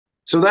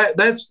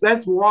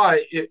that's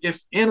why,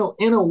 if in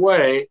a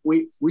way,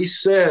 we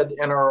said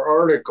in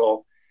our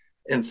article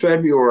in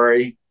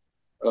February,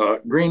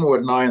 Greenwood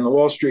and I in the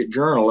Wall Street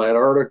Journal, that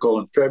article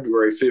in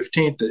February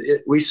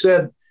 15th, we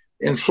said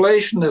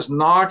inflation is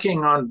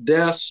knocking on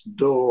death's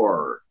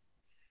door.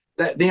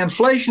 That the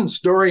inflation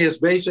story is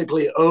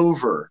basically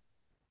over.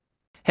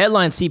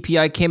 Headline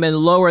CPI came in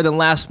lower than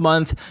last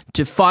month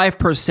to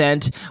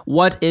 5%.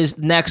 What is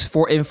next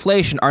for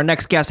inflation? Our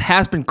next guest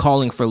has been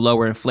calling for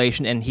lower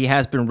inflation, and he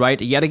has been right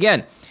yet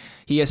again.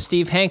 He is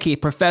Steve Hanke,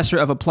 professor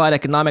of applied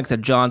economics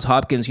at Johns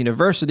Hopkins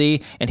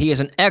University, and he is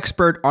an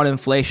expert on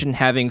inflation,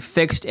 having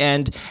fixed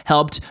and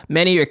helped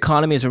many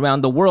economies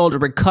around the world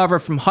recover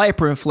from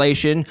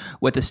hyperinflation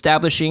with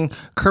establishing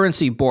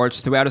currency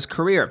boards throughout his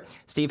career.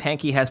 Steve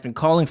Hanke has been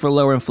calling for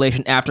lower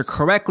inflation after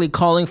correctly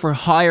calling for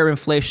higher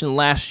inflation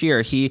last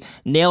year. He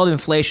nailed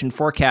inflation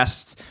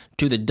forecasts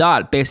to the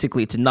dot,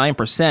 basically to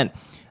 9%.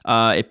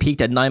 It peaked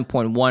at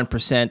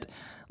 9.1%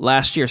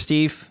 last year.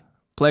 Steve,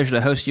 pleasure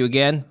to host you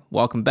again.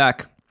 Welcome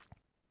back.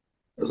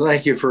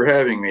 Thank you for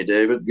having me,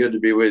 David. Good to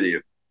be with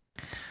you.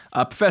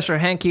 Professor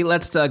Hanke,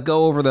 let's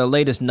go over the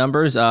latest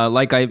numbers.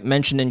 Like I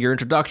mentioned in your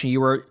introduction,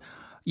 you were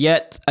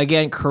yet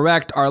again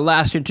correct. Our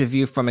last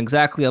interview from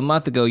exactly a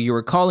month ago, you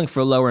were calling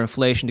for lower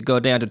inflation to go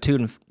down to 2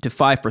 to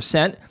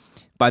 5%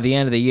 by the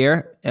end of the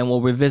year, and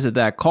we'll revisit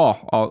that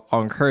call.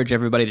 I'll encourage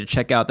everybody to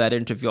check out that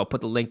interview. I'll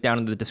put the link down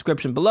in the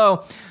description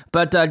below.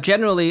 But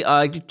generally,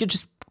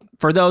 just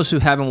for those who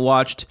haven't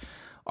watched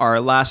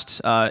our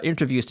last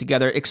interviews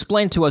together,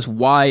 explain to us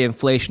why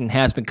inflation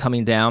has been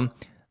coming down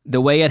the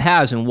way it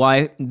has and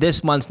why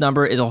this month's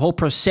number is a whole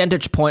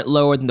percentage point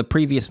lower than the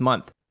previous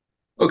month.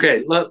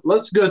 Okay,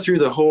 let's go through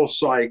the whole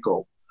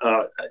cycle.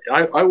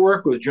 I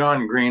work with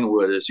John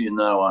Greenwood, as you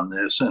know, on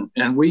this,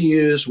 and we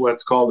use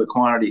what's called the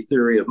quantity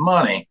theory of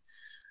money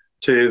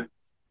to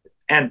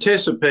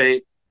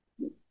anticipate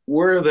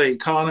where the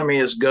economy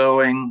is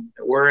going,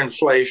 where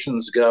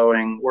inflation's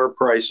going, where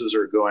prices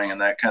are going,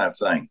 and that kind of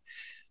thing.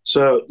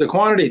 So the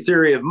quantity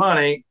theory of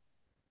money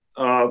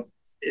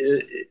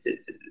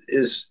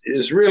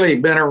is really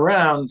been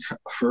around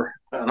for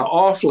an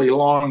awfully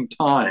long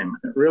time,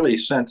 really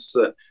since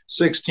the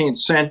 16th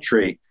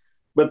century.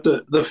 But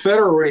the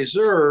Federal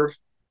Reserve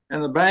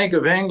and the Bank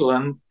of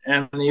England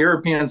and the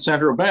European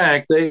Central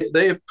Bank,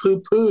 they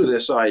poo-poo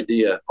this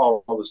idea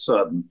all of a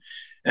sudden.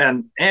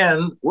 And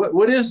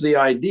what is the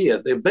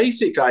idea? The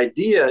basic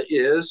idea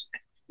is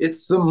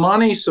it's the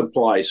money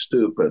supply,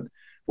 stupid.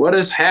 What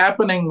is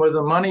happening with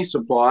the money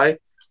supply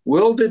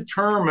will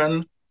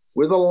determine,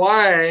 with a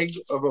lag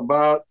of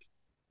about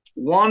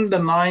 1 to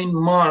 9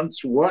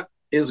 months, what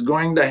is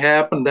going to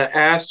happen to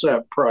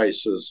asset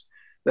prices.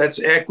 That's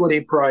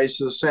equity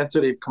prices,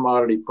 sensitive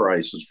commodity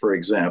prices, for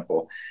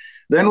example.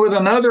 Then with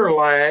another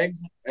lag,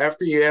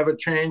 after you have a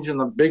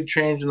big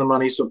change in the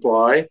money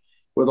supply,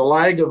 with a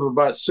lag of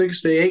about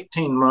 6 to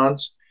 18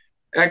 months,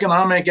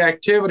 economic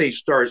activity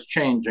starts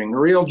changing.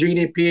 Real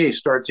GDP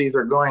starts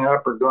either going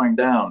up or going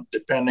down,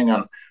 depending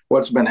on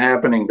what's been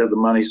happening to the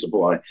money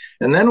supply.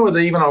 And then with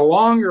even a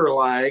longer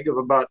lag of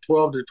about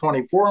 12 to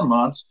 24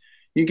 months,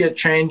 you get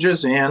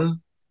changes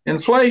in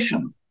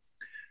inflation.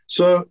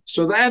 So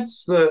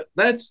that's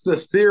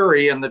the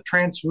theory and the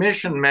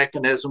transmission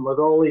mechanism with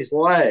all these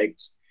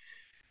lags.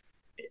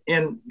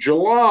 In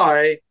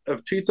July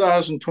of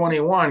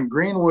 2021,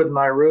 Greenwood and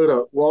I wrote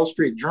a Wall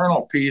Street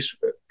Journal piece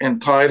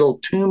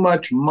entitled "Too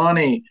Much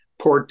Money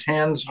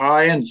Portends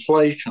High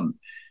Inflation."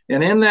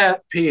 And in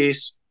that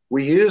piece,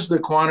 we used the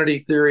quantity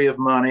theory of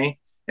money,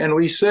 and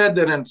we said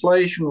that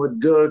inflation would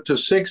go to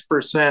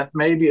 6%,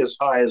 maybe as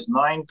high as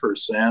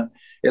 9%.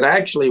 It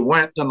actually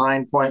went to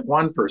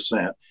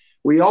 9.1%.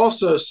 We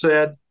also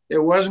said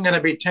it wasn't going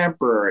to be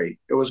temporary.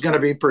 It was going to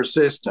be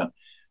persistent.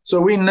 So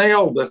we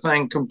nailed the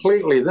thing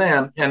completely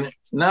then. And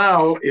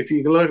now, if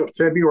you look at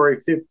February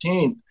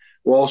 15th,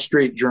 Wall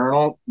Street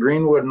Journal,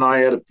 Greenwood and I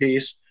had a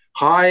piece,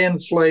 high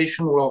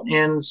inflation will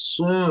end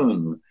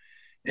soon.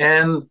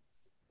 And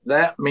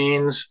that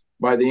means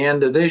by the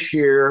end of this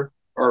year,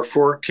 our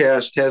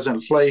forecast has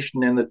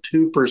inflation in the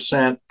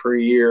 2% per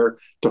year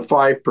to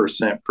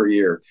 5% per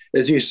year.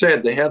 As you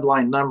said, the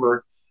headline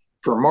number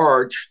for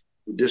March,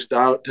 just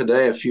out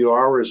today a few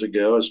hours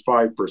ago, is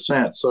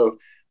 5%.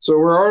 So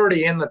we're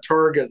already in the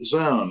target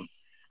zone.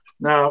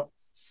 Now,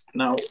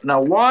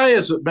 why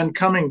has it been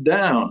coming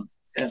down?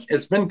 And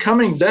it's been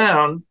coming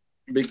down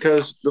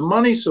because the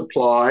money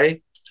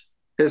supply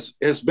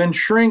has been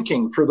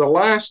shrinking for the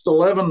last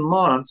 11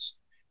 months.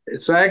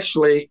 It's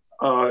actually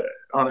on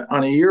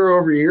a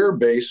year-over-year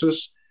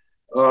basis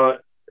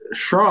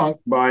shrunk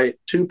by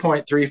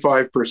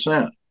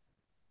 2.35%.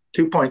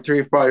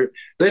 2.35.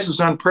 This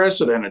is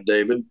unprecedented,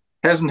 David.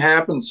 Hasn't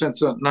happened since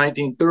the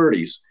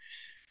 1930s.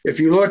 If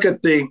you look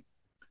at the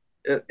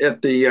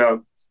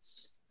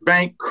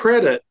bank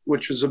credit,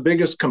 which is the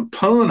biggest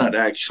component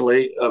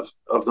actually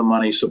of the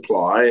money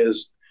supply,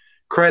 is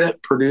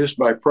credit produced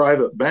by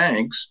private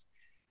banks,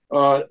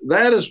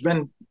 that has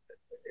been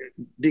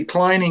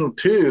declining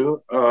too.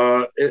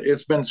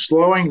 It's been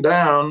slowing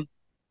down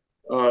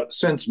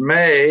since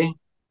May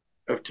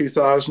of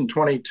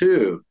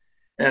 2022.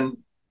 And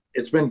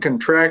it's been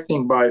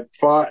contracting by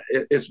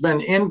it's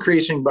been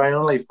increasing by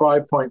only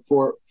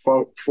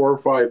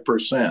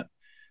 5.45%,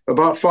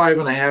 about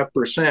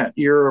 5.5%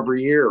 year over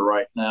year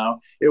right now.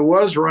 It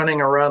was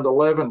running around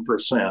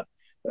 11%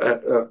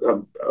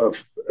 a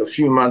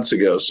few months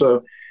ago.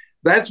 So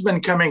that's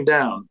been coming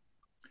down.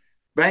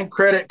 Bank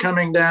credit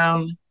coming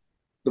down,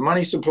 the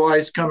money supply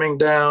is coming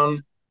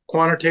down,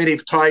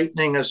 quantitative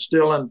tightening is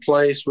still in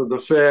place with the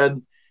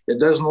Fed. It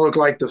doesn't look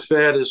like the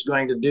Fed is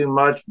going to do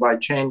much by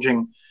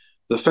changing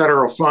the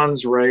federal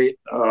funds rate.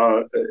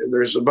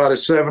 There's about a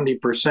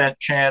 70%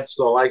 chance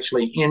they'll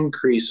actually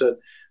increase it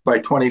by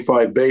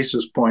 25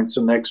 basis points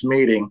the next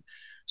meeting.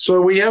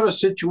 So we have a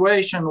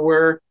situation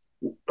where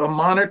a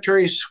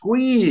monetary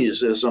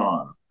squeeze is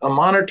on. A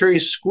monetary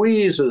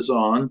squeeze is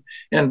on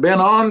and been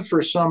on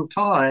for some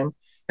time.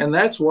 And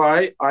that's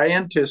why I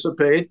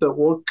anticipate that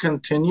we'll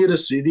continue to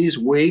see these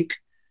weak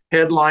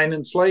headline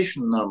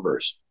inflation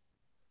numbers.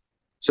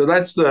 So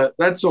that's the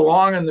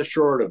long and the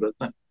short of it.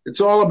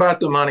 It's all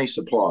about the money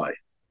supply.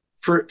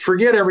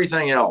 Forget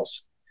everything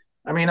else.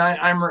 I mean,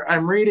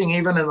 I'm reading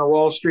even in the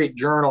Wall Street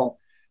Journal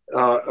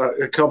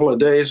a couple of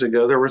days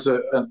ago, there was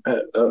a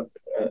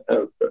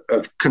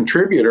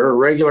contributor, a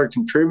regular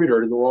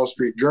contributor to the Wall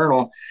Street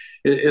Journal,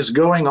 is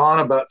going on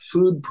about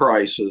food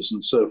prices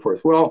and so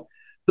forth. Well,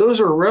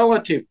 those are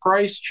relative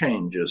price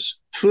changes,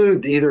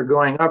 food either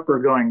going up or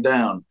going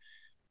down.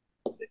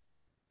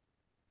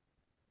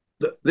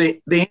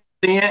 The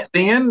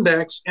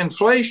index,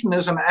 inflation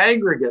is an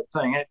aggregate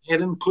thing.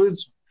 It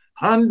includes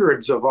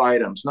hundreds of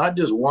items, not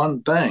just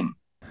one thing.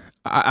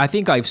 I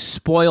think I've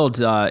spoiled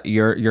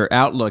your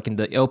outlook in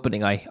the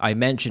opening. I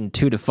mentioned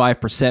 2 to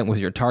 5% was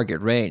your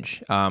target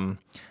range.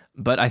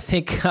 But I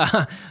think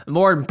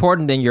more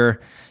important than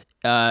your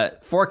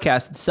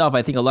forecast itself,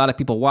 I think a lot of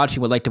people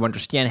watching would like to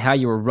understand how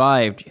you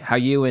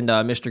and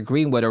Mr.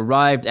 Greenwood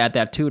arrived at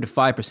that 2 to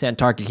 5%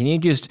 target. Can you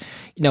just,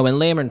 in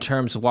layman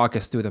terms, walk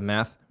us through the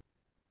math?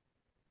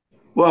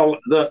 Well,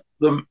 the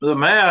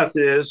math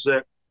is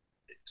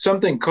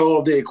something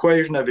called the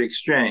equation of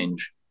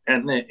exchange.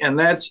 And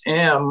that's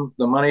M,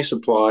 the money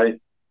supply,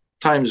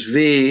 times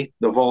V,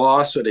 the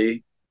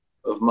velocity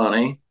of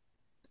money,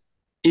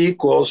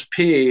 equals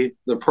P,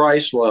 the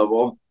price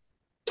level,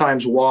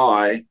 times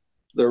Y,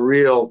 the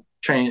real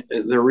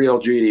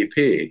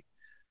GDP.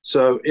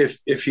 So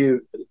if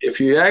you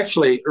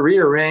actually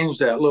rearrange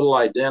that little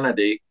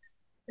identity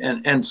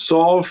and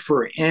solve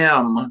for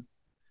M,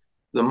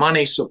 the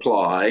money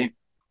supply,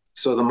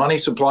 so the money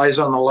supply is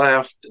on the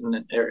left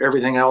and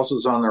everything else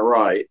is on the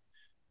right.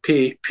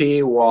 P,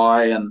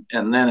 Y, and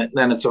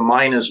then it's a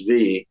minus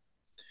V.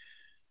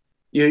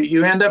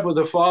 You end up with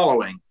the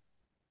following.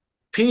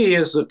 P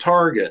is the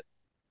target,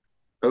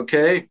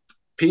 okay?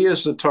 P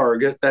is the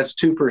target, that's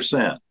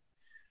 2%.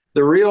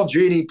 The real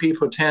GDP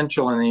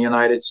potential in the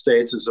United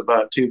States is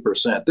about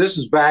 2%. This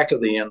is back of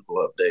the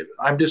envelope, David.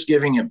 I'm just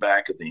giving it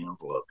back of the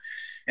envelope.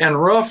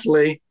 And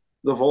roughly,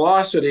 the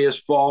velocity is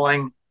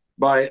falling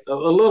by a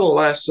little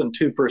less than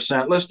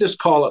 2%. Let's just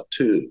call it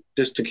 2,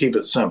 just to keep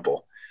it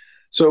simple.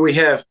 So we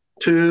have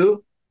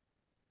 2,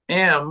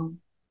 M,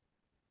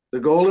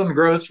 the golden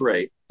growth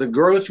rate, the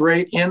growth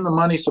rate in the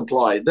money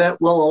supply that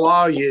will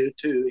allow you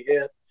to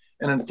hit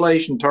an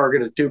inflation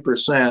target of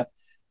 2%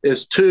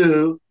 is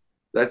 2,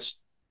 that's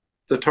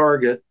the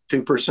target,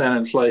 2%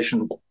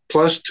 inflation,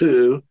 plus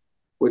 2,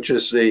 which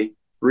is the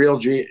real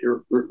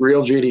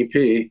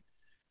GDP,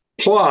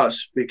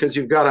 plus, because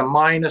you've got a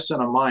minus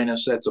and a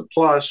minus, that's a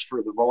plus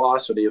for the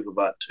velocity of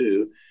about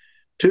 2.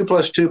 2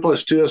 plus 2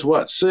 plus 2 is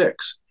what?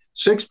 6.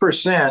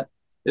 6%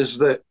 is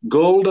the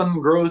golden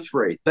growth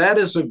rate. That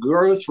is a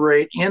growth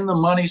rate in the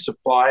money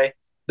supply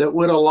that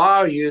would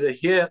allow you to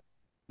hit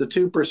the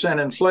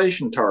 2%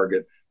 inflation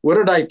target. What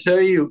did I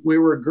tell you we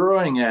were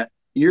growing at?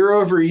 Year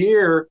over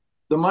year,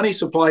 the money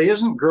supply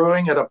isn't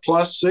growing at a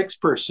plus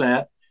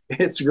 6%.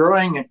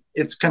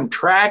 It's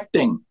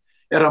contracting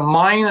at a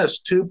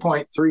minus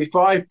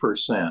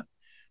 2.35%.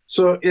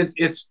 So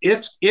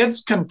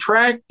it's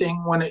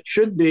contracting when it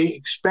should be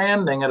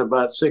expanding at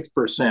about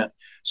 6%.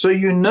 So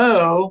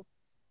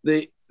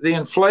the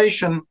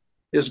inflation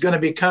is going to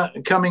be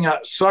coming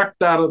out,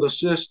 sucked out of the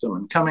system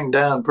and coming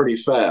down pretty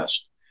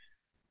fast.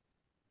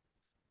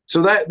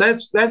 So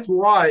that's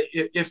why,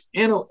 if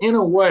in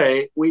a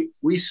way,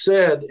 we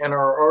said in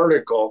our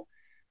article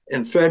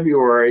in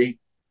February,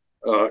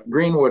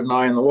 Greenwood and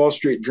I in the Wall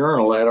Street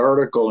Journal, that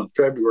article in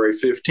February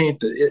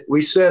 15th,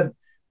 we said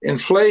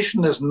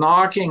inflation is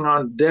knocking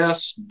on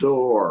death's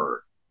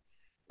door.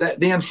 That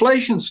the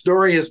inflation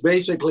story is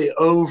basically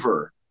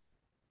over.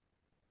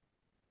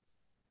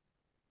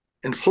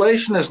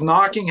 Inflation is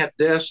knocking at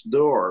death's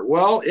door.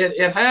 Well,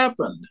 it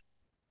happened.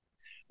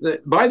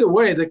 By the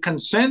way, the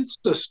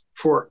consensus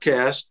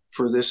forecast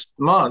for this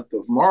month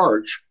of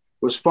March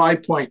was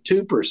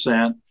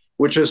 5.2%,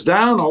 which is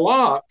down a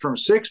lot from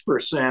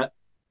 6%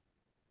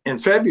 in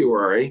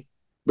February,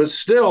 but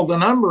still the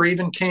number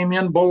even came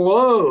in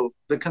below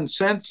the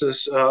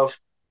consensus of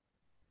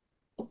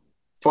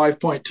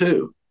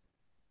 5.2.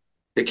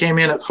 It came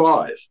in at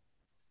 5.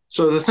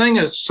 So the thing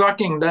is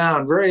sucking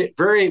down very,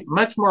 very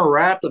much more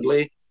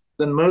rapidly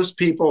than most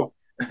people,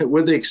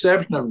 with the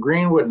exception of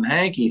Greenwood and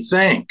Hanke,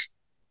 think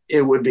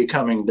it would be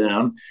coming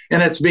down.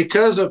 And it's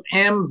because of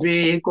MV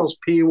equals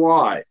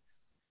PY.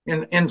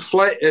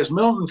 As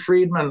Milton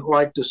Friedman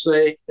liked to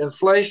say,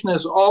 inflation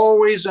is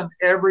always and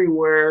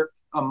everywhere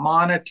a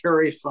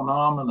monetary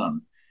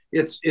phenomenon.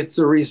 It's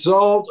the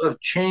result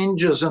of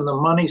changes in the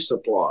money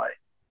supply.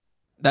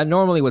 That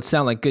normally would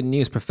sound like good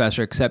news,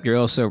 Professor, except you're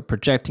also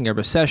projecting a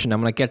recession. I'm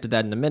going to get to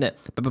that in a minute.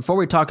 But before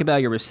we talk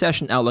about your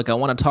recession outlook, I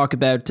want to talk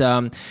about,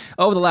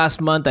 over the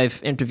last month,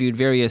 I've interviewed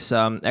various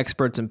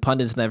experts and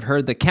pundits, and I've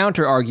heard the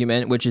counter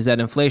argument, which is that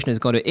inflation is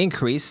going to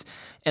increase.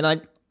 And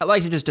I'd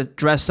like to just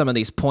address some of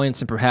these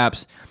points and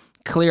perhaps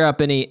clear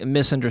up any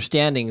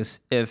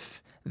misunderstandings,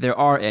 if there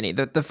are any.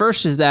 The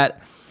first is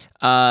that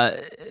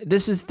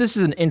this is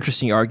an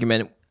interesting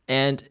argument,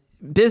 and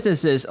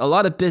a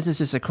lot of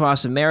businesses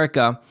across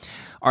America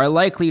are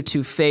likely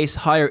to face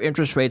higher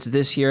interest rates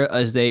this year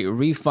as they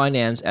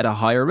refinance at a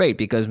higher rate,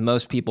 because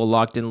most people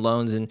locked in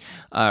loans and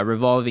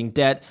revolving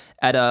debt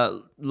at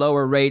a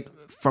lower rate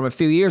from a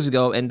few years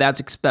ago, and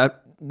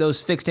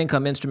those fixed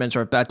income instruments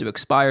are about to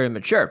expire and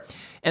mature.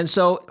 And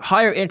so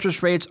higher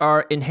interest rates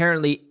are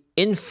inherently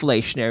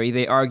inflationary,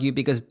 they argue,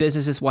 because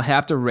businesses will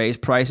have to raise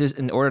prices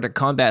in order to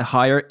combat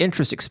higher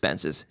interest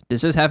expenses.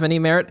 Does this have any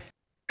merit?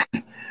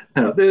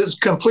 No, this is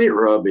complete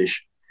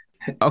rubbish.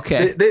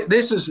 Okay.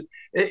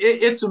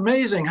 It's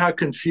amazing how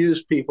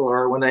confused people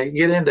are when they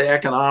get into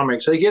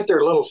economics. They get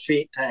their little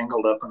feet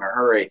tangled up in a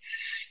hurry.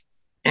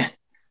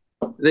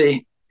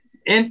 The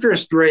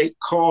interest rate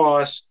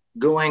cost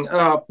going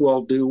up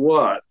will do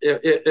what?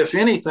 If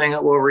anything,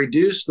 it will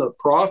reduce the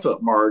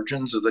profit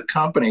margins of the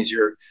companies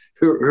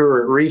who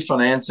are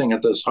refinancing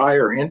at this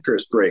higher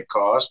interest rate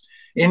cost,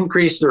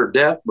 increase their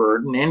debt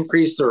burden,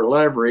 increase their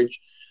leverage,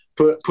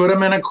 put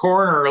them in a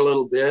corner a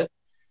little bit,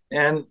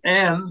 and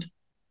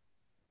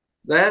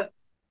that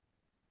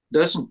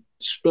doesn't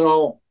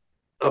spell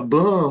a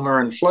boom or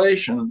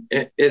inflation.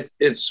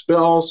 It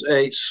spells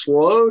a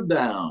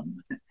slowdown.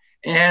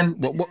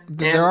 And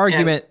their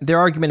argument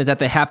is that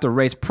they have to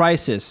raise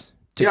prices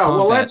to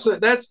combat. Well,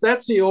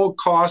 that's the old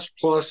cost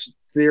plus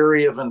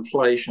theory of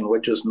inflation,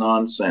 which is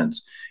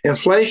nonsense.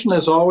 Inflation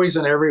is always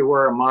and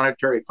everywhere a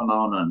monetary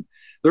phenomenon.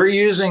 They're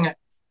using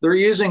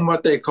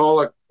what they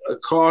call a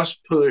cost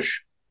push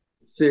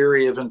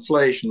theory of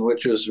inflation,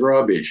 which is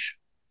rubbish.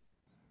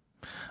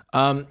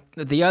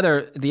 The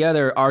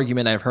other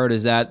argument I've heard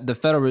is that the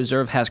Federal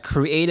Reserve has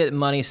created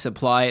money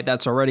supply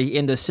that's already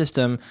in the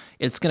system.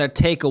 It's going to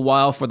take a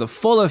while for the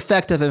full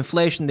effect of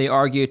inflation, they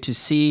argue, to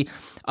see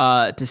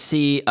it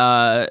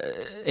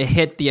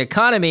hit the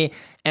economy.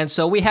 And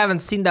so we haven't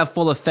seen that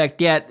full effect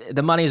yet.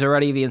 The money's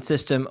already in the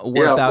system.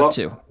 We're about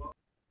to.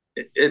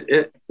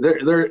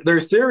 Their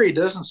theory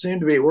doesn't seem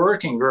to be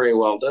working very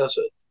well, does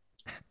it?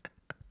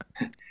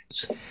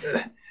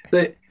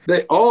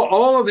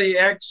 All of the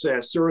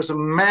excess, there was a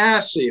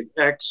massive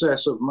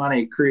excess of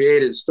money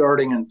created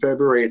starting in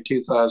February of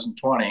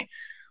 2020.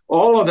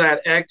 All of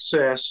that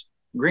excess,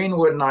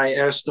 Greenwood and I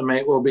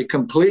estimate, will be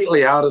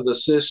completely out of the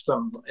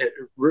system,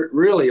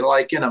 really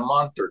like in a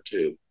month or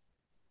two.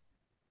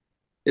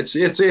 It's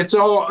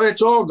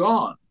all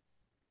gone.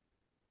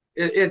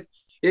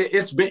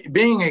 It's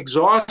being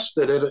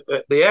exhausted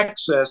at the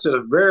excess at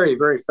a very,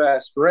 very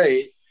fast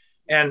rate.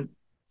 And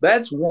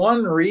that's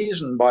one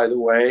reason, by the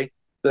way,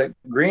 that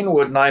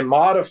Greenwood and I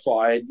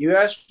modified. You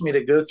asked me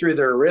to go through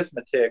the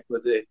arithmetic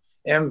with the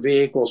MV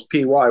equals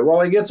PY.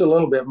 Well, it gets a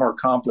little bit more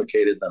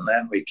complicated than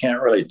that. We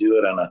can't really do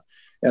it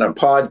in a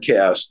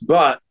podcast.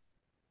 But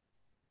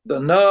the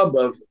nub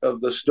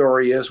of the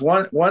story is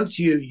once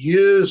you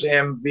use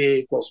MV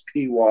equals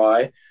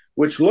PY,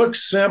 which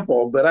looks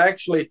simple, but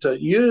actually to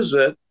use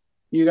it,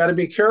 you got to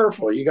be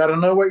careful. You got to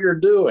know what you're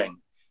doing.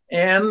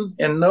 And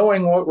in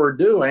knowing what we're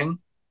doing,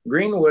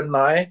 Greenwood and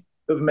I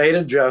have made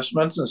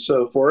adjustments and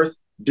so forth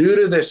due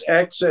to this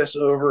excess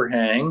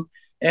overhang,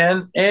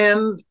 and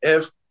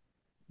have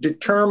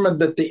determined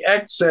that the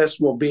excess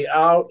will be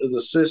out of the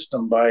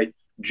system by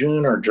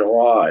June or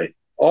July.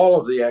 All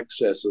of the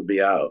excess will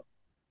be out.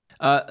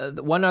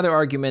 One other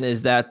argument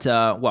is that,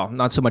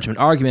 not so much of an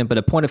argument, but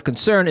a point of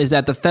concern is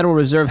that the Federal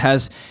Reserve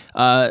has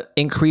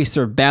increased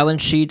their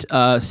balance sheet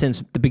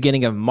since the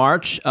beginning of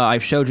March.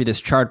 I've showed you this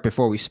chart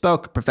before we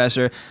spoke,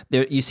 Professor.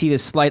 You see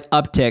this slight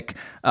uptick.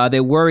 They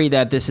worry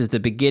that this is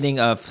the beginning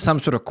of some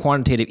sort of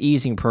quantitative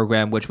easing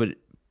program, which would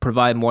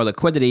provide more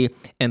liquidity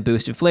and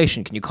boost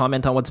inflation. Can you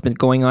comment on what's been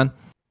going on?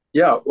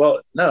 Yeah,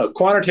 well, no,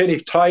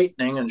 quantitative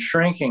tightening and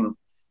shrinking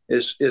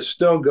is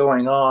still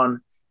going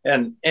on.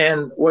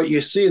 And what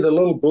you see, the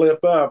little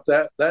blip up,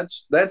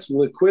 that's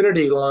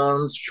liquidity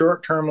loans,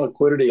 short-term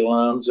liquidity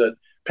loans at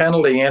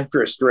penalty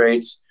interest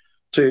rates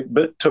to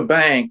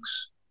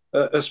banks,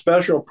 a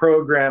special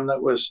program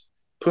that was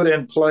put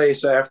in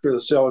place after the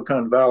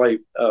Silicon Valley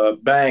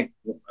Bank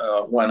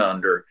went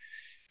under.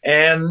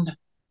 And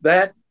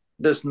that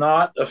does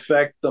not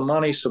affect the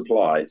money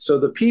supply. So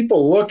the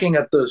people looking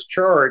at those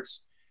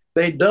charts,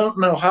 they don't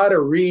know how to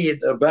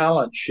read a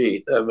balance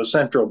sheet of a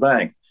central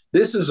bank.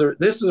 This is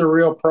a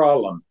real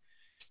problem.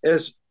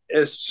 As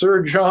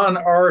Sir John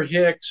R.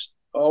 Hicks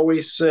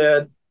always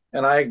said,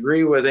 and I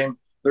agree with him,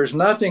 there's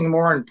nothing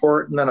more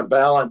important than a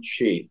balance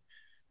sheet.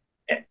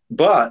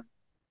 But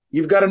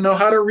you've got to know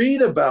how to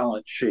read a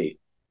balance sheet.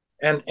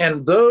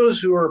 And those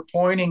who are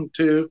pointing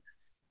to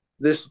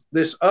this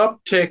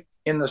uptick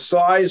in the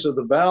size of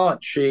the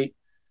balance sheet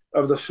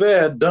of the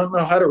Fed don't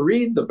know how to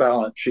read the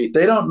balance sheet.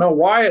 They don't know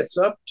why it's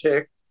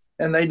uptick,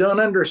 and they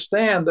don't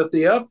understand that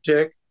the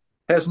uptick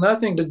has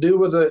nothing to do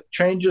with the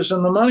changes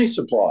in the money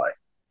supply.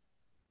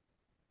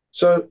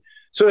 So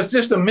it's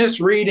just a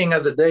misreading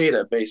of the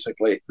data,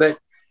 basically. That,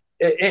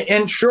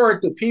 in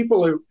short, the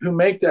people who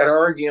make that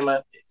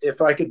argument,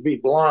 if I could be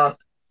blunt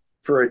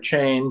for a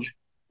change,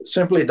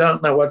 simply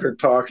don't know what they're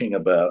talking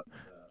about.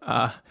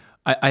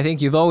 I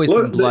think you've always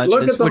been blunt.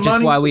 Look at the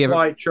money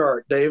supply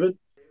chart, David.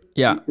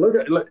 Yeah.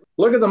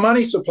 Look at the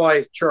money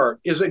supply chart.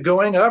 Is it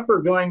going up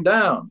or going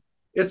down?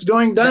 It's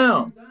going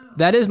down.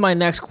 That is my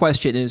next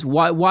question: is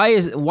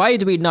why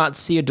do we not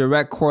see a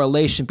direct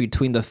correlation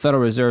between the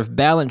Federal Reserve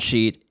balance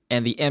sheet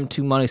and the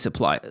M2 money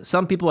supply?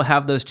 Some people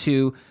have those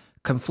two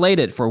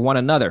conflated for one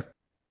another.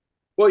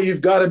 Well,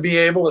 you've got to be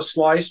able to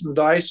slice and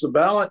dice the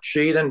balance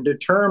sheet and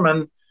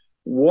determine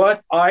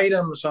what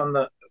items on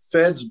the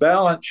Fed's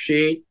balance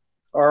sheet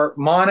are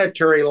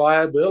monetary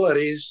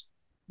liabilities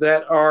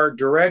that are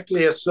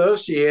directly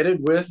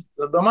associated with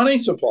the money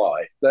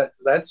supply.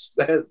 That's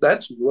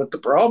what the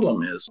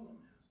problem is.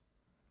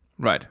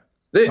 Right.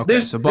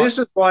 This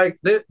is like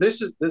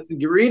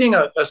reading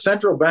a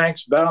central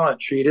bank's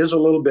balance sheet is a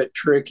little bit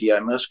tricky, I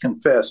must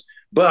confess.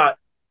 But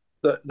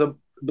the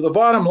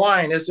bottom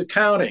line is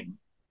accounting,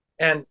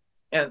 and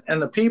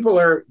the people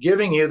are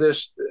giving you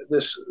this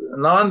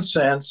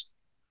nonsense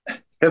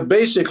have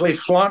basically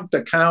flunked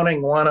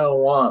accounting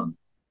 101.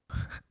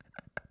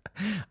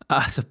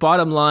 So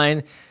bottom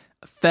line,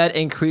 Fed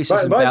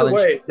increases in by balance. By the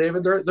way,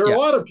 David, there are a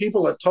lot of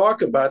people that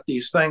talk about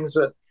these things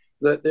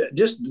that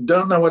just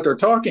don't know what they're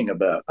talking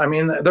about. I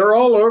mean, they're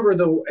all over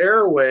the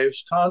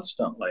airwaves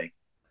constantly.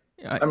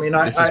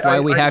 This is why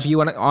we have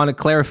you on to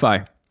clarify.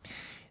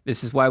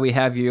 This is why we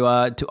have you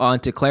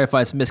to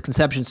clarify some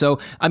misconception. So,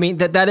 I mean,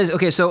 that is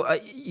okay. So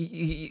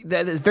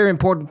that is a very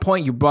important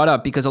point you brought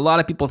up, because a lot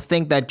of people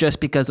think that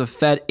just because the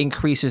Fed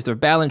increases their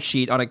balance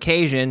sheet on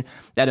occasion,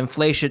 that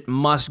inflation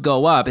must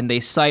go up, and they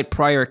cite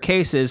prior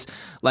cases.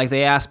 Like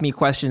they ask me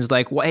questions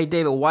like, "Hey,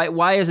 David,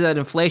 why is it that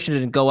inflation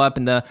didn't go up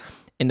in the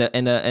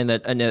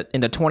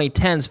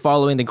 2010s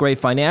following the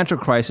great financial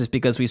crisis?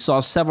 Because we saw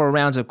several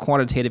rounds of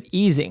quantitative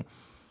easing."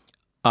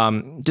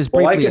 Just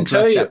briefly,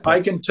 I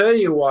can tell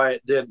you why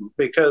it didn't,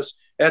 because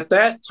at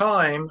that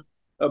time,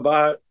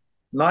 about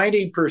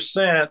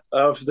 90%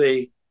 of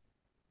the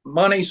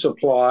money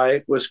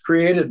supply was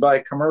created by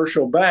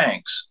commercial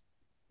banks,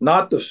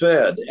 not the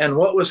Fed. And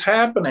what was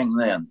happening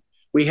then?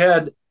 We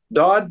had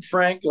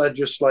Dodd-Frank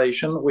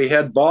legislation, we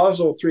had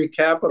Basel III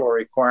capital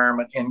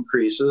requirement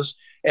increases,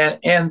 and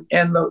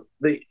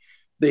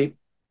the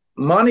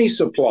money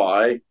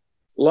supply,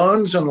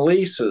 loans and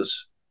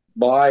leases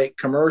by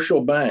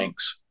commercial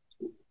banks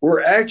were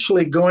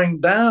actually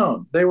going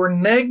down. They were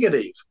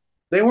negative.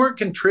 They weren't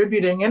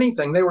contributing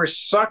anything. They were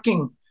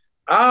sucking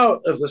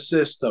out of the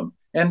system.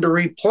 And to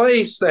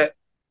replace that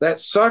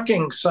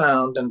sucking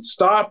sound and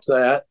stop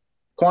that,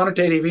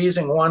 quantitative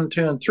easing 1,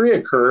 2, and 3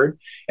 occurred.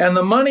 And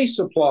the money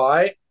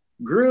supply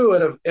grew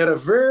at a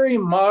very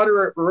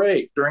moderate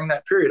rate during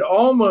that period,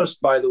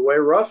 almost, by the way,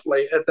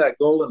 roughly at that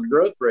golden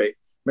growth rate.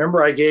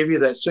 Remember, I gave you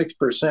that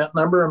 6%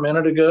 number a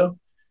minute ago?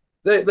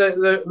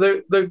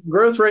 The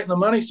growth rate in the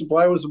money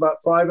supply was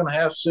about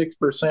 5.5%,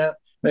 6%,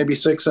 maybe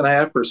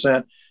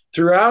 6.5%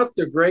 throughout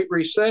the Great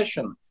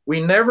Recession. We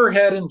never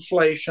had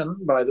inflation,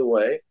 by the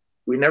way.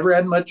 We never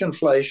had much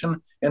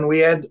inflation, and we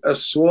had a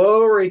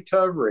slow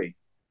recovery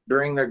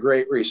during the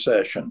Great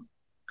Recession.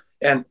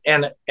 And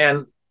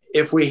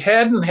if we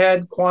hadn't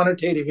had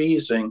quantitative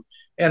easing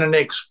and an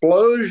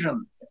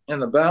explosion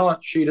in the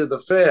balance sheet of the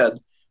Fed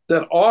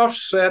that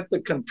offset the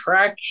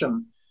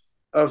contraction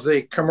of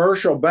the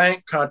commercial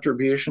bank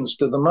contributions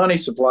to the money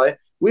supply,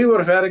 we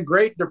would have had a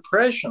Great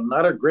Depression,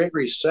 not a Great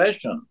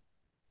Recession.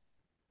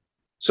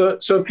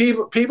 So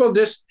people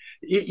just,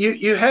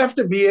 you have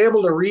to be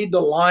able to read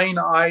the line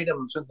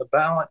items in the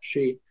balance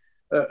sheet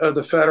of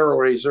the Federal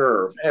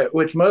Reserve,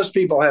 which most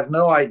people have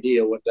no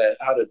idea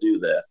how to do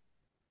that.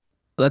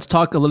 Let's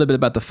talk a little bit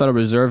about the Federal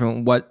Reserve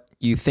and what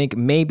you think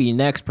may be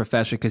next,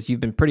 Professor, because you've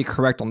been pretty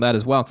correct on that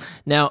as well.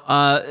 Now,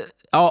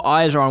 all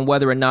eyes are on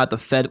whether or not the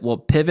Fed will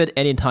pivot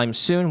anytime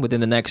soon within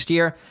the next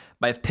year.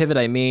 By pivot,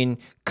 I mean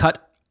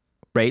cut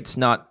rates,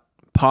 not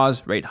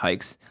pause rate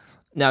hikes.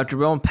 Now,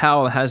 Jerome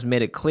Powell has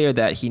made it clear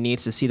that he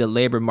needs to see the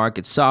labor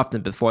market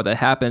soften before that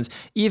happens.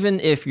 Even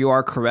if you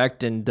are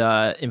correct and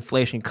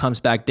inflation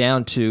comes back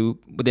down to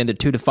within the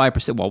 2 to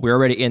 5%, well, we're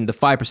already in the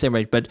 5%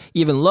 range, but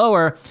even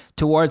lower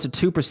towards a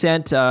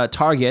 2%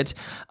 target,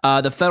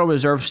 the Federal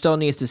Reserve still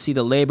needs to see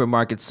the labor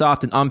market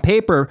soften. On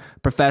paper,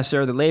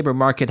 Professor, the labor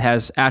market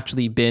has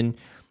actually been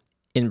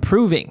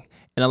improving.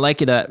 And I'd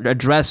like you to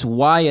address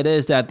why it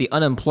is that the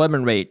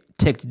unemployment rate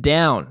ticked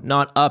down,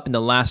 not up in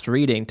the last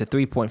reading, to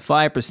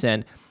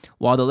 3.5%,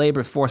 while the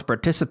labor force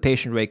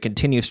participation rate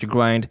continues to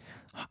grind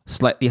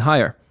slightly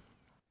higher.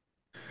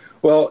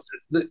 Well,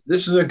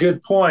 this is a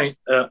good point.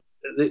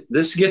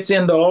 This gets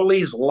into all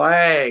these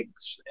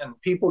lags, and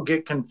people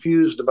get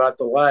confused about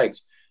the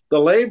lags. The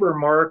labor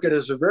market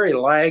is a very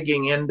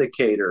lagging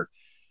indicator.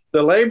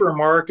 The labor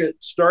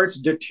market starts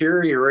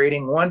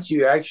deteriorating once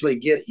you actually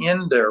get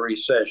into a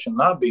recession,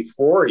 not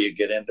before you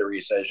get into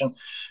recession.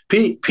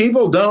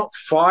 People don't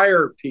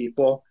fire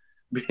people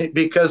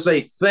because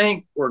they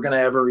think we're going to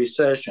have a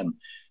recession.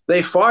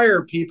 They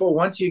fire people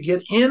once you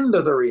get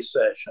into the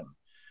recession.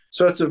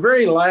 So it's a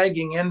very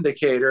lagging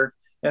indicator.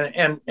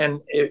 And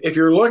if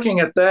you're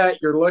looking at that,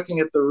 you're looking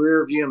at the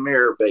rear view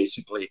mirror,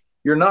 basically.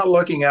 You're not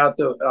looking out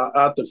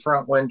the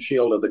front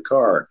windshield of the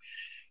car.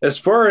 As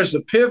far as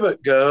the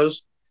pivot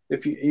goes,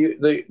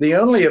 the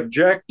only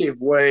objective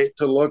way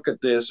to look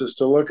at this is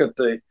to look at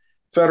the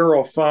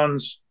federal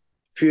funds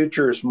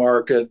futures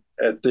market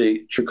at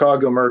the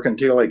Chicago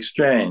Mercantile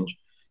Exchange.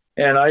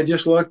 And I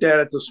just looked at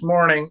it this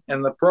morning,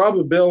 and the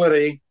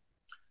probability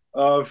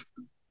of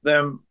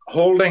them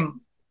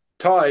holding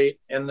tight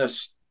in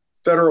this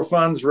federal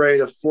funds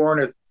rate of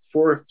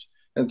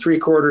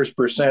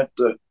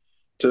 4.75%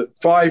 to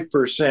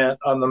 5%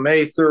 on the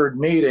May 3rd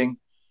meeting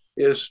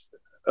is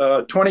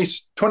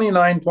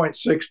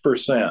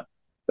 29.6%.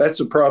 That's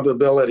the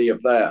probability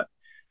of that.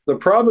 The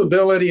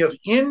probability of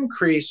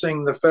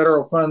increasing the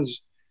federal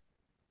funds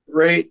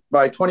rate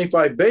by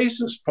 25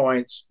 basis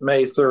points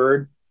May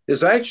 3rd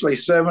is actually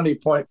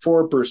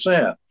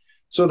 70.4%.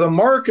 So the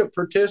market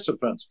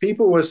participants,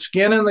 people with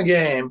skin in the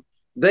game,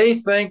 they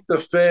think the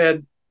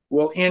Fed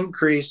will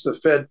increase the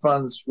Fed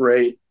funds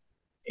rate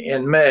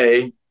in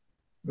May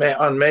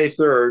on May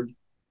 3rd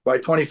by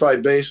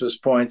 25 basis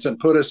points and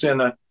put us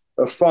in a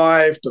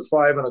 5 to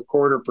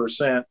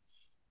 5.25%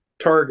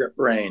 target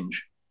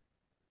range.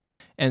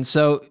 And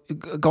so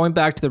going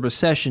back to the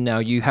recession now,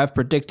 you have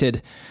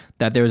predicted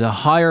that there's a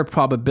higher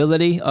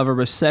probability of a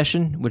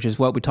recession, which is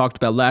what we talked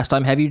about last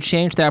time. Have you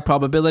changed that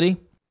probability?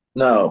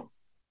 No.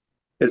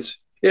 It's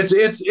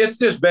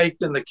just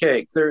baked in the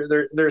cake.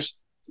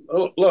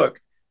 Look,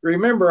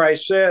 remember I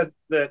said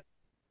that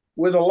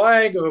with a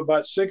lag of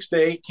about 6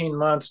 to 18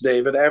 months,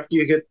 David, after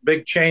you get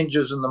big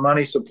changes in the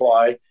money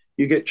supply,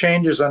 you get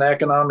changes in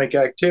economic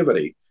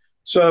activity.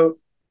 So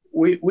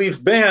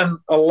we've been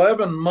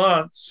 11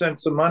 months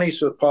since the money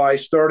supply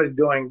started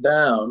going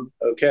down,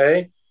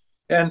 okay?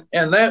 And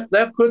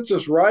that puts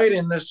us right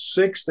in this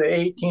 6 to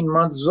 18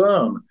 month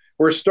zone.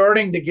 We're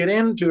starting to get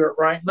into it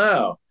right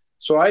now.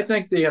 So I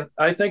think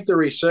the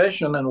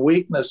recession and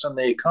weakness in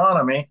the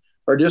economy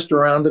are just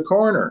around the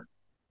corner.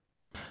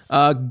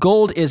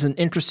 Gold is an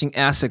interesting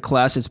asset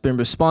class. It's been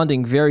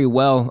responding very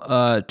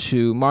well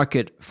to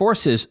market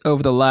forces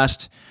over the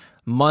last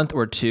month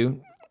or two.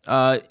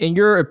 In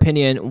your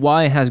opinion,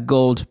 why has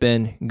gold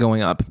been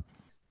going up?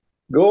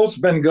 Gold's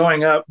been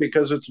going up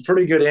because it's a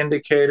pretty good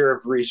indicator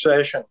of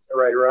recession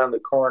right around the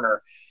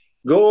corner.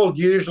 Gold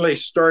usually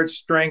starts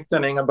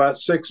strengthening about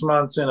 6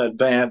 months in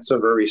advance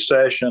of a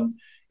recession,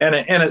 and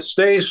it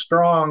stays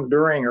strong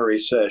during a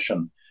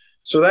recession.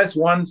 So that's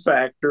one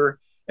factor.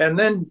 And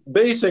then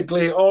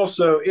basically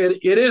also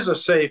it is a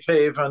safe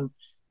haven,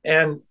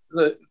 and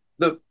the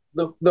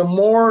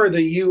more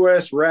the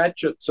U.S.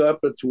 ratchets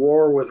up its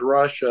war with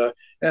Russia,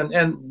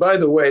 and by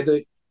the way,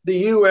 the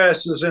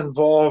U.S. is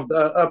involved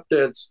up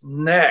to its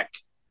neck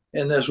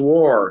in this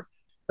war,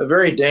 a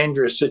very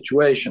dangerous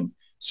situation.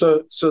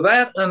 So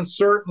that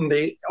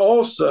uncertainty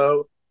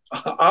also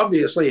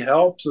obviously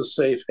helps a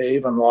safe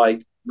haven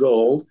like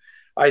gold.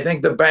 I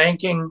think the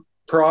banking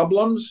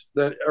problems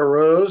that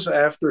arose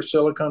after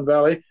Silicon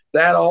Valley,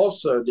 that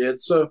also did.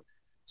 So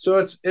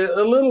it's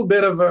a little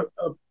bit of a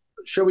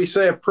shall we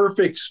say, a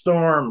perfect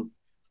storm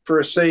for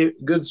a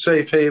good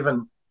safe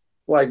haven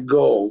like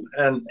gold.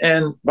 And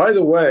by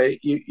the way,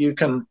 we've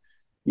gone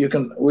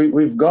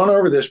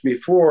over this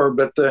before,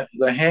 but the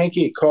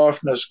Hanke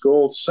Kaufness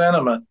Gold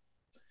Sentiment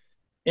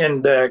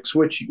Index,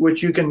 which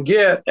you can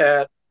get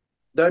at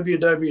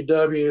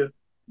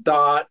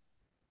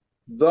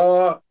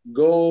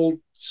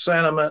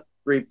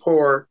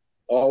www.thegoldsentimentreport,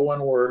 all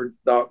one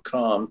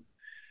word.com,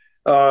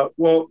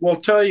 will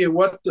tell you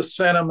what the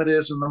sentiment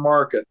is in the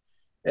market.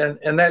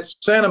 And that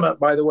sentiment,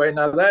 by the way,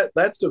 now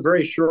that's a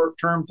very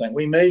short-term thing.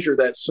 We measure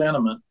that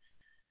sentiment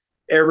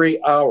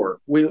every hour.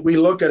 We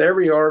look at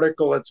every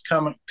article that's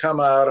come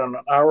out on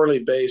an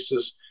hourly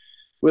basis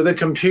with a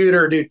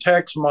computer, do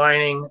text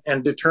mining,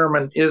 and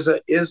determine is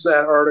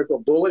that article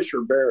bullish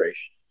or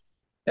bearish.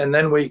 And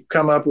then we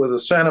come up with a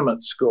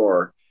sentiment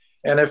score.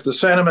 And if the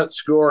sentiment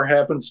score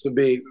happens to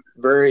be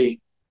very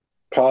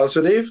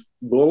positive,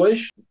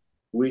 bullish,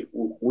 we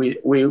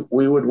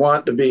would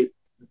want to be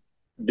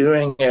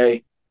doing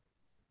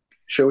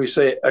shall we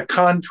say, a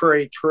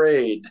contrary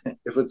trade.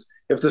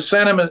 If the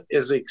sentiment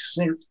is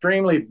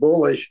extremely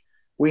bullish,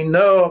 we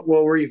know it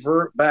will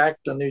revert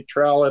back to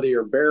neutrality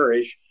or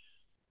bearish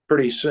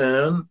pretty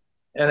soon.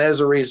 And as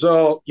a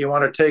result, you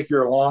want to take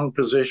your long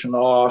position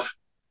off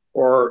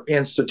or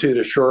institute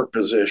a short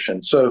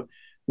position. So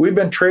we've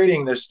been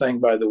trading this thing,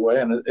 by the way,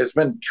 and it's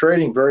been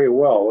trading very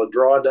well. The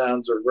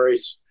drawdowns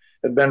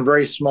have been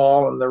very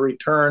small, and the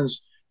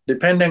returns,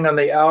 depending on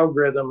the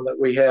algorithm that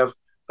we have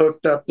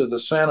hooked up to the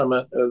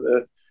sentiment,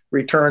 the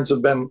returns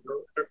have been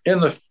in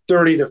the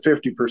 30 to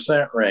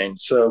 50%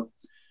 range. So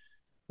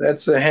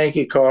that's the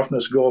Hanke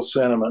Gold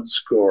Sentiment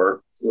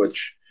Score,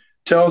 which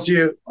tells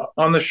you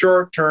on the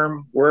short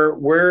term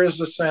where is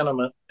the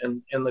sentiment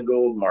in the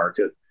gold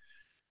market.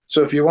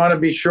 So if you want to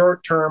be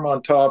short term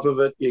on top of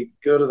it, you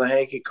go to the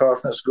Hanke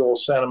Gold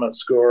Sentiment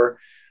Score.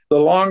 The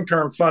long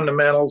term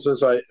fundamentals,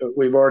 as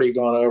we've already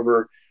gone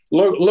over,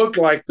 look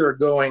like they're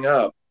going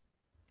up.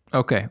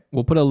 Okay,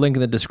 we'll put a link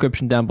in the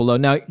description down below.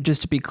 Now,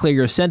 just to be clear,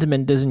 your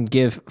sentiment doesn't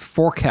give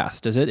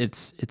forecast, does it?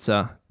 It's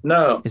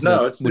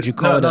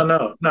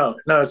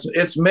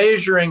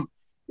measuring.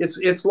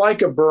 It's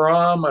like a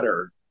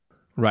barometer.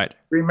 Right.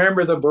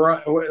 Remember if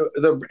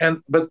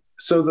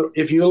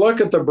you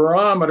look at the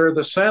barometer,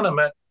 the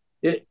sentiment,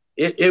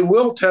 it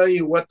will tell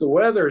you what the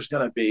weather is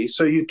going to be.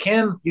 So you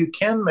can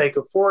make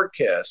a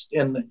forecast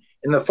in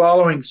the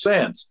following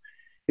sense.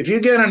 If you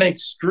get an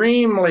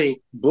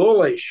extremely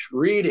bullish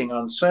reading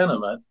on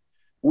sentiment,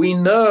 we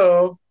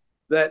know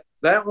that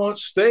won't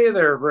stay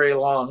there very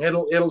long.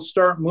 It'll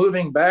start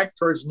moving back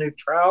towards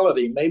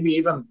neutrality, maybe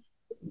even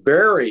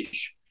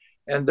bearish.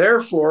 And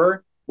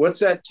therefore, what's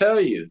that tell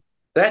you?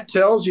 That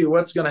tells you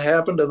what's going to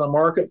happen to the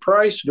market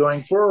price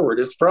going forward.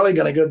 It's probably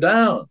going to go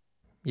down.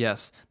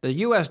 Yes. The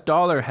US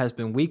dollar has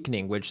been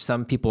weakening, which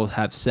some people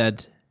have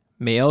said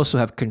may also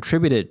have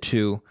contributed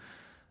to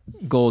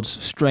gold's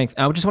strength.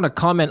 I just want to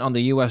comment on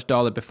the US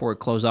dollar before we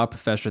close out,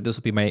 Professor. This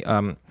will be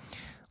my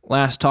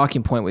last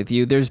talking point with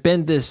you. There's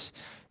been this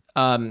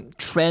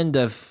trend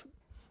of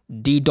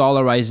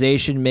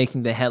de-dollarization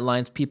making the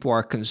headlines. People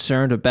are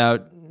concerned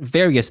about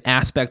various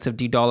aspects of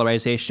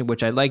de-dollarization,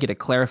 which I'd like you to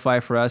clarify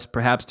for us.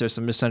 Perhaps there's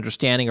some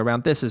misunderstanding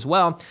around this as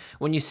well.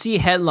 When you see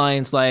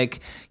headlines like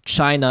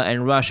China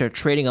and Russia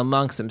trading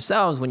amongst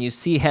themselves, when you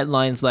see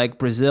headlines like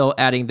Brazil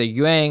adding the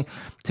yuan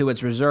to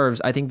its reserves,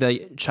 I think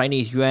the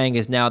Chinese yuan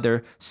is now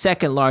their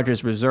second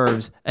largest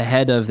reserves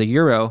ahead of the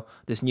euro.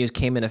 This news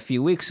came in a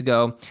few weeks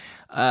ago.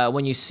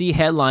 When you see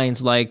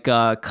headlines like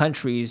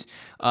countries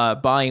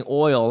buying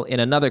oil in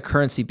another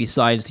currency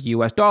besides the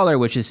US dollar,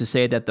 which is to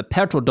say that the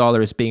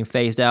petrodollar is being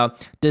phased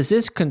out, does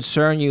this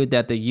concern you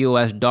that the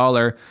US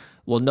dollar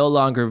will no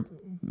longer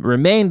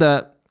remain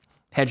the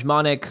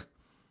hegemonic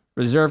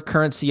reserve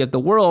currency of the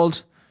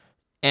world?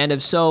 And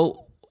if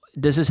so,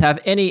 does this have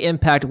any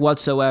impact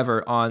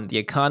whatsoever on the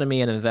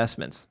economy and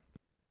investments?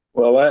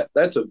 Well,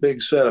 that's a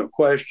big set of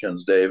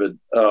questions, David.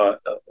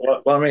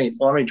 Let me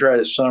try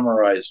to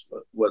summarize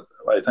what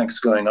I think is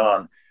going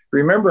on.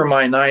 Remember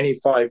my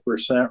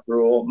 95%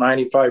 rule.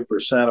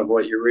 95% of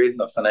what you read in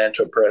the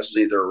financial press is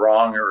either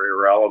wrong or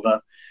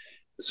irrelevant.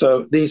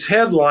 So these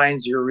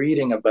headlines you're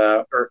reading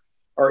about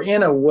are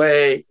in a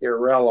way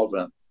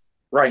irrelevant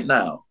right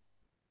now,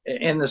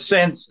 in the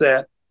sense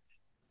that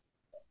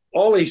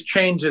all these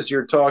changes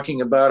you're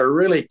talking about are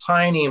really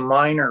tiny,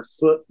 minor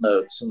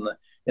footnotes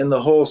in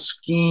the whole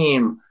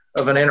scheme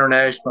of an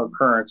international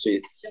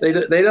currency.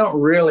 They don't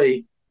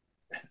really,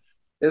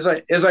 as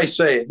I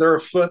say, they're a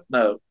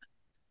footnote,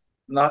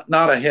 not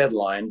a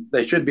headline.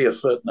 They should be a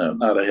footnote,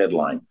 not a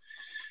headline.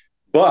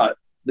 But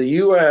the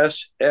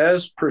U.S.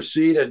 has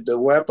proceeded to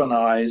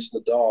weaponize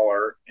the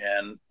dollar,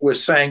 and with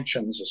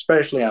sanctions,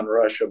 especially on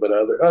Russia, but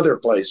other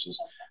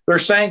places. They're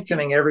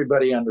sanctioning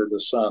everybody under the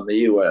sun, the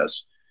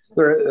U.S.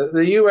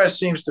 The U.S.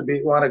 seems to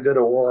want to go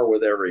to war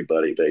with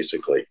everybody,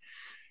 basically.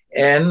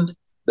 And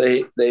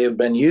they have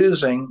been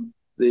using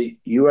the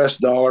U.S.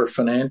 dollar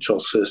financial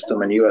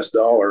system and U.S.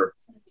 dollar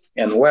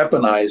and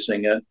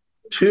weaponizing it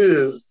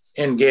to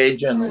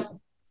engage in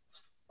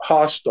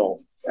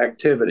hostile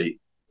activity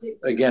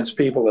against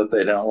people that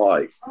they don't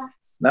like.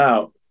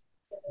 Now,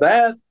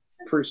 that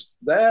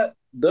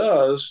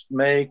does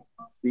make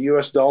the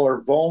U.S.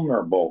 dollar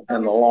vulnerable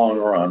in the long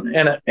run,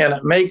 and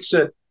it makes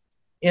it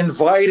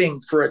inviting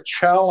for a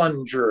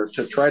challenger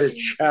to try to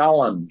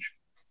challenge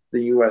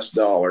the U.S.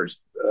 dollar's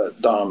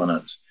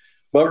dominance.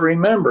 But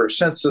remember,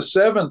 since the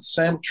 7th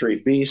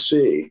century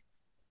BC,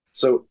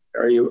 so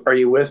are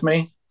you with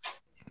me?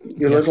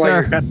 You yes, look like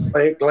sir. You're kind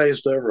of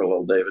glazed over a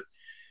little, David.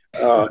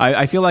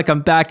 I feel like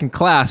I'm back in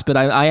class, but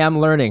I am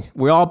learning.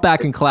 We're all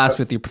back in class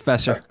with you,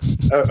 Professor.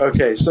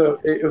 Okay, so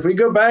if we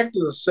go back to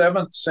the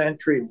 7th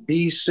century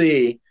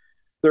BC,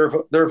 there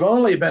have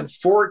only been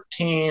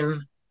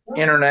 14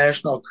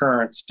 international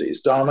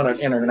currencies, dominant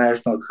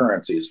international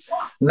currencies.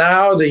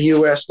 Now the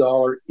US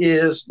dollar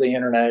is the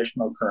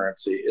international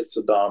currency. It's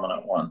the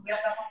dominant one.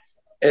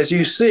 As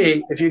you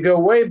see, if you go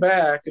way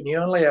back and you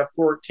only have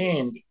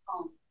 14,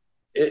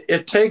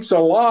 it takes a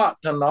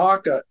lot to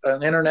knock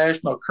an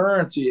international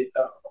currency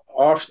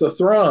off the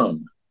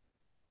throne.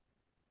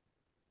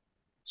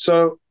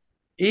 So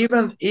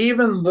even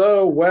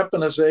though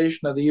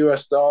weaponization of the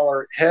US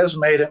dollar has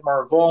made it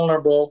more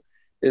vulnerable,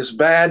 is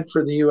bad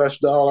for the US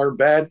dollar,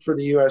 bad for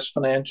the US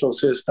financial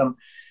system.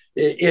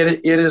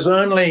 It is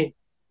only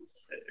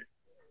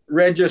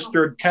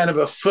registered kind of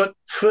a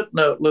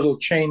footnote, little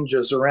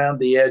changes around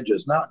the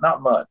edges, not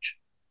much,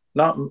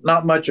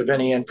 not much of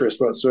any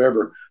interest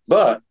whatsoever.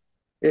 But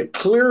it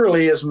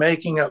clearly is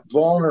making it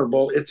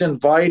vulnerable. It's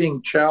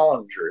inviting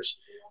challengers.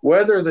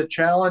 Whether the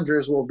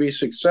challengers will be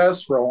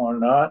successful or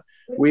not,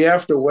 we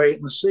have to wait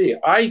and see.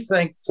 I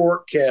think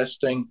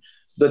forecasting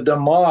the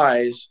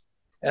demise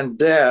and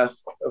death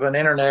of an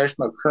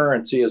international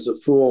currency is a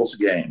fool's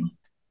game.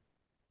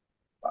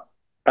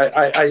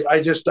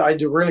 I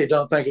really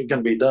don't think it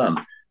can be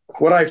done.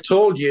 What I've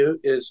told you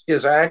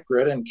is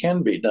accurate and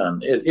can be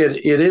done.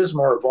 It is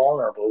more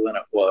vulnerable than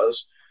it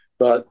was,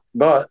 but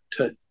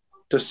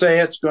to say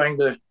it's going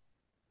to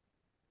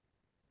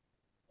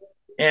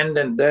end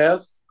in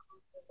death,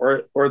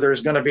 or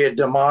there's going to be a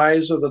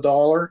demise of the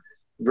dollar,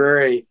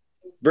 very,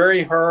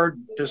 very hard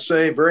to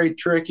say, very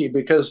tricky,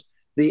 because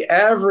the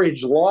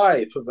average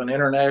life of an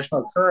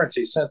international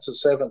currency since the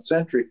 7th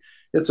century,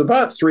 it's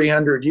about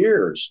 300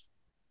 years.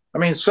 I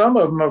mean, some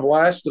of them have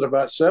lasted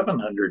about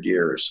 700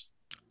 years.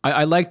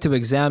 I'd like to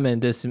examine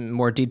this in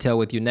more detail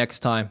with you next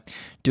time,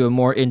 do a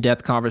more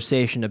in-depth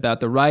conversation about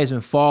the rise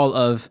and fall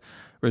of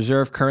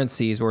reserve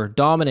currencies or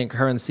dominant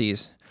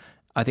currencies.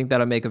 I think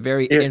that'll make a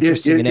very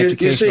interesting and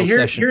educational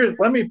session.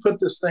 Let me put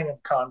this thing in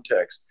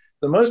context.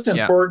 The most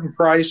important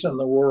price in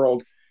the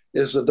world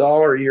is the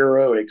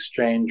dollar-euro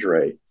exchange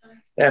rate.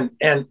 And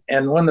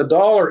when the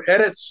dollar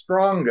at its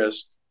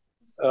strongest,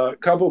 a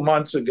couple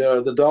months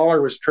ago, the dollar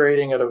was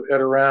trading at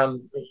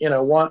around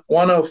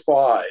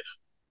 105,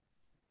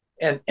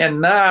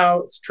 and now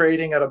it's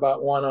trading at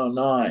about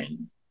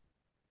 109,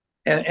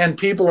 and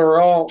people are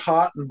all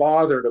hot and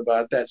bothered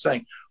about that,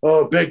 saying,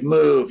 "Oh, big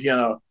move,"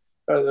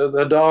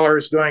 the dollar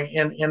is going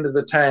into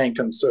the tank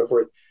and so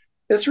forth.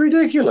 It's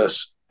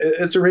ridiculous.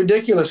 It's a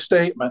ridiculous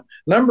statement.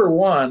 Number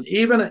one,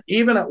 even at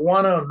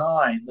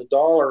 109, the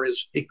dollar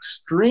is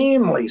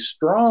extremely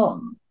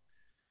strong.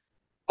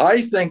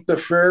 I think the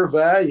fair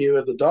value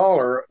of the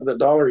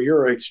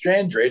dollar-euro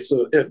exchange rate,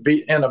 so it'd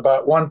be in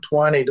about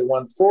 120 to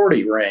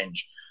 140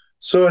 range.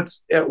 So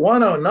it's at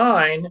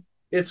 109,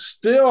 it's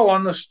still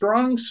on the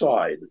strong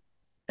side.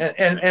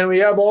 And we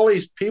have all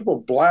these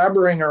people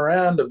blabbering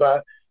around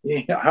about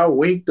how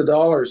weak the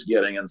dollar is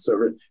getting and so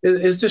forth.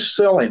 It's just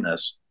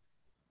silliness.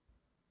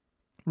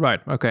 Right.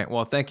 Okay.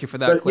 Well, thank you for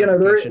that.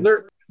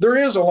 But there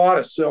is a lot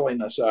of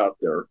silliness out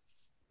there.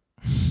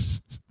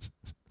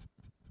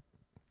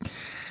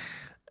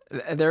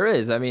 There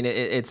is. I mean,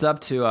 it's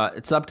up to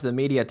the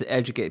media to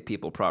educate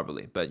people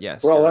properly. But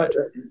yes. Well,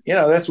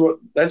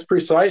 that's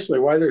precisely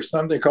why there's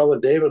something called the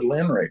David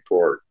Lynn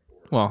Report.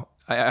 Well,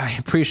 I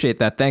appreciate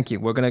that. Thank you.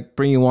 We're going to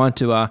bring you on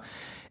to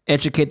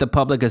educate the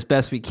public as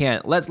best we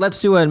can. Let's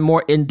do a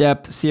more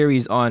in-depth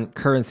series on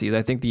currencies.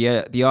 I think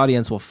the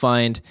audience will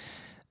find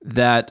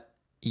that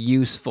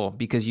useful,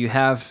 because you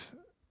have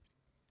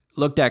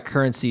looked at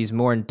currencies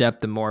more in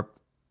depth than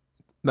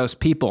most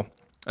people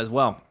as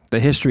well. The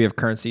history of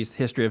currencies, the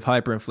history of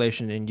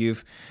hyperinflation, and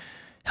you've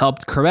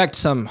helped correct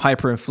some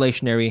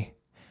hyperinflationary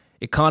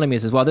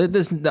economies as well.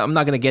 I'm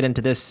not going to get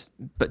into this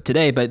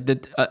today, but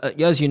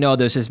as you know,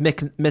 there's this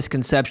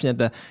misconception that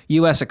the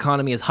U.S.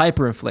 economy is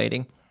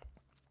hyperinflating.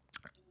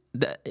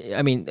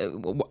 I mean,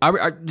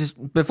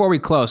 just before we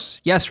close,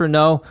 yes or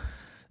no,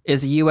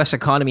 is the U.S.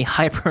 economy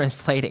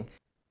hyperinflating?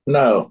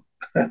 No,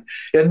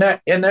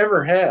 it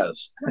never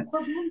has.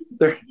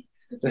 There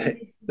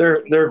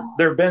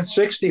have been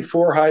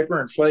 64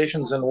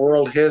 hyperinflations in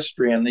world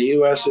history, and the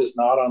U.S. is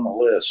not on the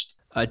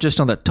list. Just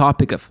on the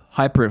topic of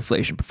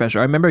hyperinflation, Professor,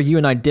 I remember you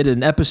and I did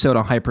an episode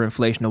on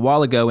hyperinflation a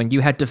while ago, and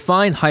you had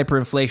defined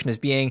hyperinflation as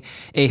being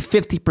a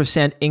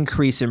 50%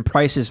 increase in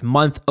prices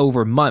month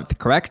over month,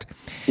 correct?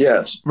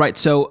 Yes. Right.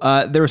 So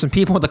there were some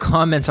people in the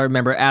comments, I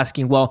remember,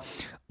 asking, well,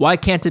 why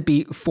can't it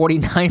be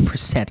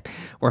 49%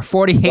 or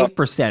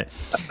 48%?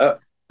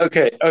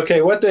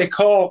 Okay. What they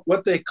call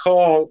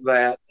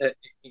that,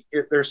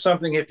 there's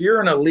something, if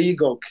you're in a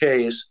legal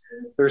case,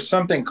 there's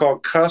something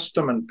called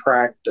custom and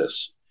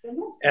practice.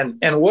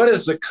 And what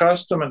is the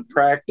custom and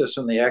practice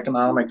in the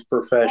economics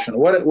profession?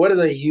 What do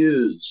they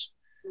use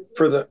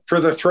for the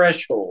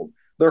threshold,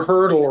 the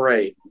hurdle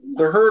rate?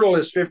 The hurdle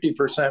is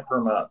 50% per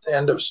month.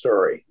 End of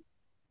story.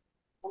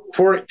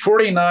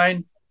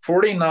 49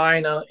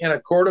 in a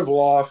court of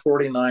law,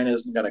 49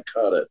 isn't going to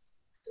cut it.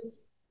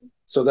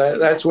 So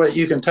that's what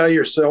you can tell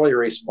your silly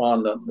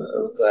respondent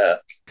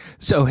that.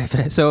 So if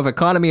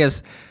economy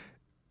is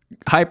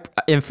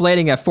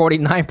inflating at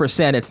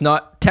 49%, it's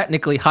not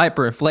technically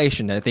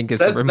hyperinflation, I think is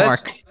the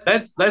remark.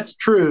 That's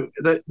true.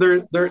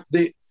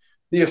 The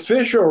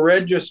official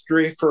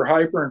registry for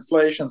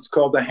hyperinflation is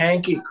called the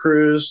Hanke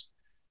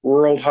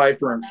World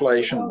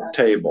Hyperinflation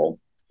Table,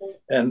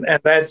 and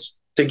that's,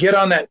 to get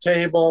on that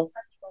table,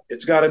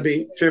 it's got to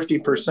be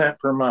 50%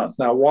 per month.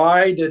 Now,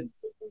 why did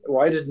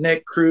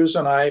Nick Cruz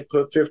and I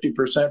put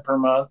 50% per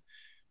month?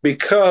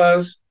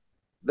 Because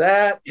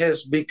that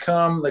has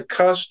become the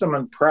custom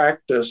and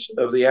practice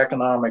of the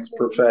economics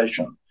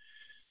profession.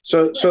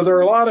 So there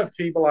are a lot of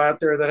people out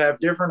there that have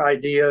different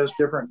ideas,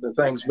 different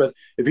things. But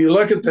if you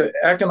look at the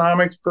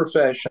economics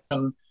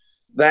profession,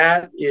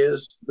 that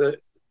is the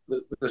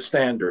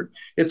standard.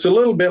 It's a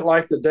little bit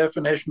like the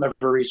definition of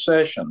a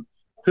recession.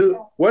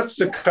 What's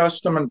the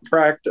custom and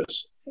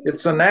practice?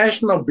 It's the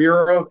National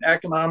Bureau of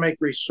Economic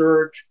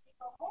Research.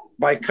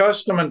 By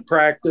custom and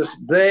practice,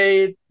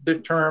 they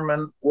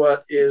determine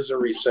what is a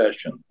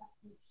recession.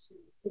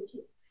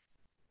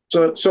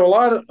 So a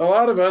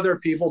lot of other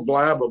people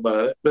blab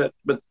about it,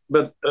 but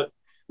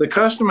the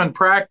custom and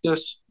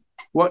practice,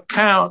 what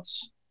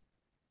counts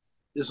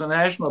is the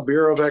National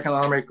Bureau of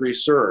Economic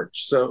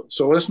Research. So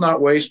let's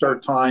not waste our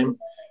time,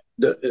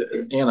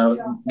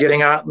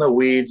 getting out in the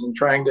weeds and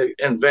trying to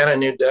invent a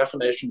new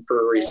definition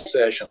for a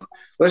recession.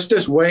 Let's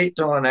just wait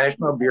till the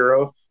National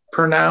Bureau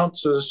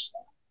pronounces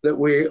that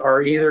we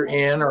are either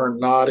in or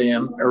not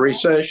in a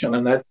recession,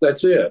 and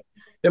that's it.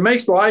 It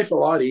makes life a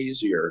lot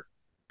easier.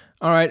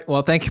 All right.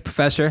 Well, thank you,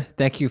 Professor.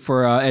 Thank you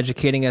for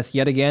educating us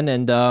yet again,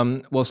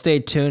 and we'll stay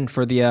tuned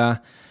for the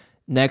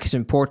next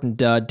important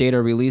data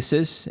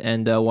releases,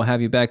 and we'll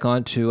have you back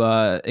on to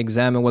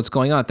examine what's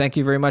going on. Thank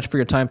you very much for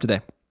your time today.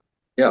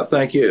 Yeah,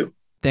 thank you.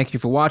 Thank you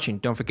for watching.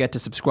 Don't forget to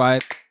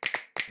subscribe.